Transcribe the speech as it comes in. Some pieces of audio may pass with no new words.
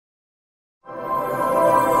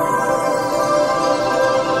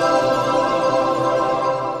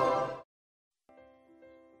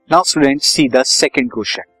Now students, see the second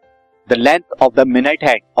question. The length of the minute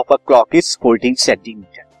hand of a clock is 14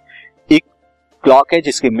 centimetre. एक clock है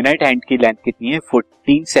जिसके minute hand की length कितनी है?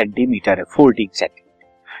 14 centimetre है. 14 centimetre.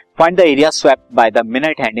 Find the area swept by the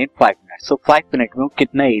minute hand in 5 minute. So 5 minute में वो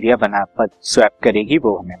कितना एरिया बना स्वेप करेगी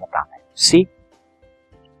वो हमें बताना है. सी,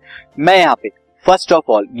 मैं यहाँ पे फर्स्ट ऑफ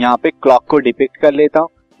ऑल यहाँ पे क्लॉक को डिपिक्ट कर लेता हूँ.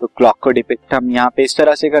 तो क्लॉक को डिपिक्ट हम यहाँ पे इस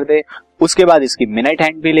तरह से कर दे. उसके बाद इसकी मिनट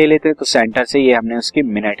हैंड भी ले लेते हैं. तो सेंटर से ये हमने उसकी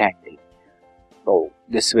मिनट हैंड ली. तो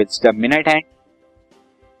this is the minute hand.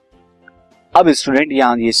 अब स्टूडेंट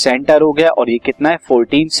यहाँ ये सेंटर हो गया और ये कितना है?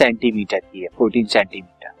 14 सेंटीमीटर की है. 14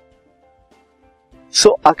 सेंटीमीटर. सो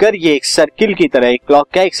अगर ये एक सर्किल की तरह, एक क्लॉक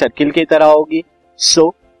क्या एक सर्किल की तरह होगी. सो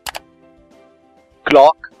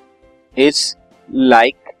clock is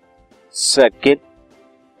like circle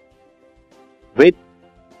with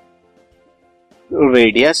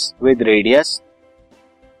radius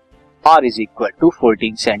r is equal to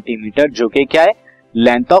 14 centimetre, जो कि क्या है?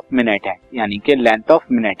 लेंथ ऑफ मिनट हैंड, यानी कि लेंथ ऑफ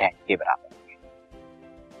मिनट हैंड के बराबर.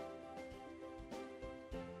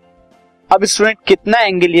 अब स्टूडेंट कितना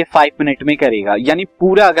एंगल ये 5 मिनट में करेगा? यानी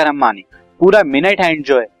पूरा अगर हम माने पूरा मिनट हैंड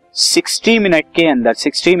जो है 60 मिनट के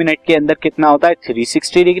अंदर कितना होता है?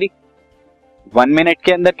 360 डिग्री. 1 मिनट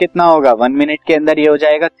के अंदर कितना होगा? 1 मिनट के अंदर ये हो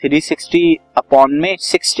जाएगा 360 अपॉन में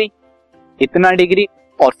 60, इतना डिग्री.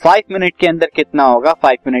 और 5 मिनट के अंदर कितना होगा?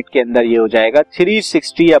 5 मिनट के अंदर ये हो जाएगा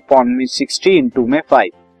 360 अपॉन में 60 इंटू में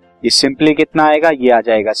 5. ये सिंपली कितना आएगा? ये आ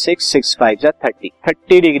जाएगा 6 5 जा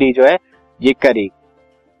 30 डिग्री जो है ये करेगी,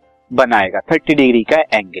 बनाएगा 30 डिग्री का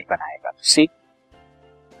एंगल बनाएगा. See,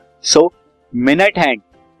 so minute hand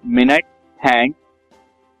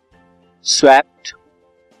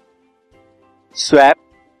swap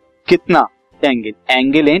कितना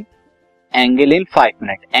angle in 5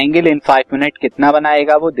 minute. Angle in 5 minute कितना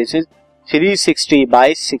बनाएगा वो? दिस इज 360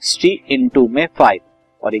 बाई 60 इंटू में 5.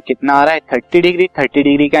 और ये कितना आ रहा है? 30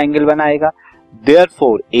 डिग्री का एंगल बनाएगा.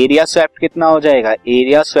 देयरफॉर एरिया स्वैप्ट कितना हो जाएगा?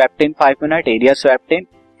 एरिया स्वैप्ट इन 5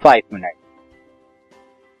 मिनट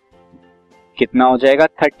कितना हो जाएगा?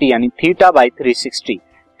 30, यानी theta by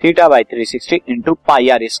 360 into pi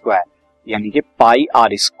are square, यानी कि पाई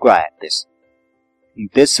are square.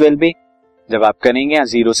 This will be, जब आप करेंगे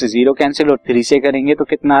 0 से 0 कैंसिल और 3 से करेंगे तो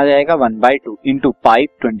कितना आ जाएगा? 1/2 इंटू पाई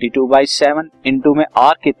 22/7 इंटू में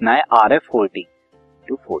आर कितना है? आर है 40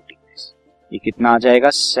 टू 40. ये कितना आ जाएगा?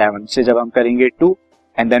 7 से जब हम करेंगे 2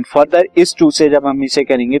 एंड देन फर्दर इस 2 से जब हम इसे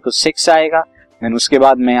करेंगे तो 6 आएगा. देन उसके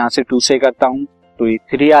बाद मैं यहाँ से 2 से करता हूँ तो ये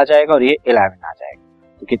 3 आ जाएगा और ये 11 आ जाएगा.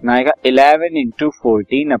 तो कितना आएगा? 11 इंटू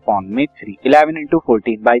 14 अपॉन में 3. 11 इंटू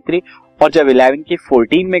 14/3. और जब 11 की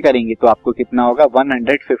 14 में करेंगे तो आपको कितना होगा?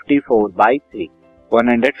 154/3.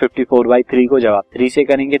 154/3 को जब आप 3 से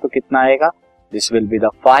करेंगे तो कितना आएगा? This will be the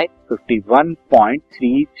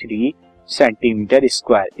 51.33 centimetre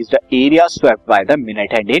square is the area swept by the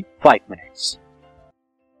minute hand in 5 minutes.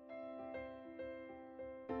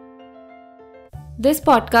 This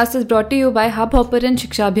podcast is brought to you bye hub hopper and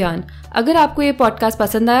शिक्षा अभियान. अगर आपको ये पॉडकास्ट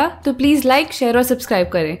पसंद आया तो प्लीज़ लाइक, शेयर और सब्सक्राइब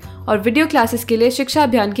करें और वीडियो क्लासेस के लिए शिक्षा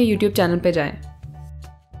अभियान के YouTube चैनल पर जाएं.